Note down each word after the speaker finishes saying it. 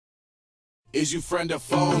Is you friend or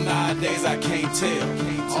foe? Nowadays I can't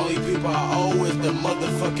tell. Only people I owe is the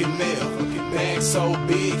motherfucking mail. Bag so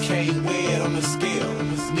big, can't weigh it on the scale.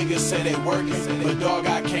 Niggas say they working, but dog,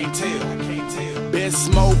 I can't tell. Best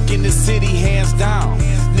smoke in the city, hands down.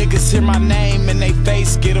 Niggas hear my name and they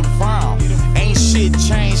face get a frown. Ain't shit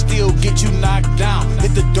changed, still get you knocked down.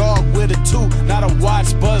 Hit the dog with a 2, not a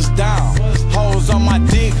watch buzz down. Hoes on my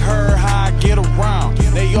dick, heard how I get around.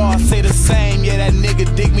 They all say the same, yeah, that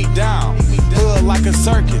nigga dig me down. Hood like a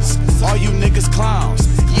circus, all you niggas clowns.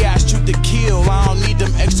 Yeah, I shoot to kill, I don't need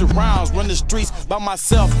them extra rounds. Run the streets by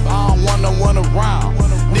myself, I don't want no one around.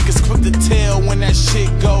 Niggas quick to tell when that shit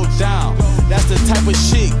go down. That's the type of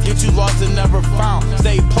shit, get you lost and never found.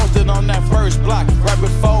 Stay posted on that first block, right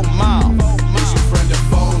before mile. Is you friend or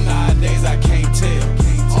foe? Nowadays I can't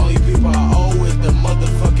tell. Only people I owe is the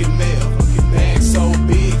motherfucking mail. Bag so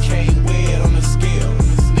big, can't weigh it on the scale.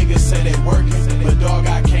 Niggas say they working, but dog,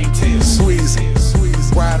 I can't tell. Sweezee,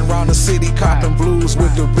 riding around the city, copping blues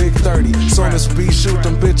with the big 30. Soon as B shoot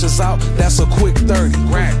them bitches out, that's a quick 30.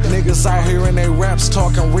 Niggas out here in they raps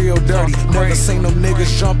talking real dirty. Never seen them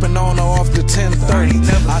niggas jumping on or off the 1030.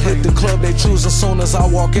 I hit the club they choose as soon as I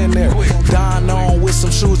walk in there. Dying on with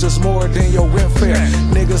some shoes that's more than your rent fare.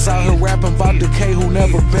 Niggas out here rapping about the K who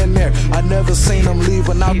never been there. I never seen them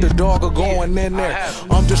leaving out the dog or going in there.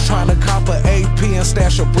 I'm just trying to cop a AP and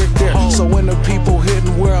stash a brick there. So when the people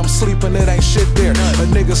hitting where I'm sleeping, it ain't shit there. A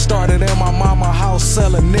nigga started in my mama house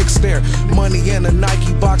selling nicks there. Money in a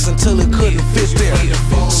Nike box until it couldn't fit there.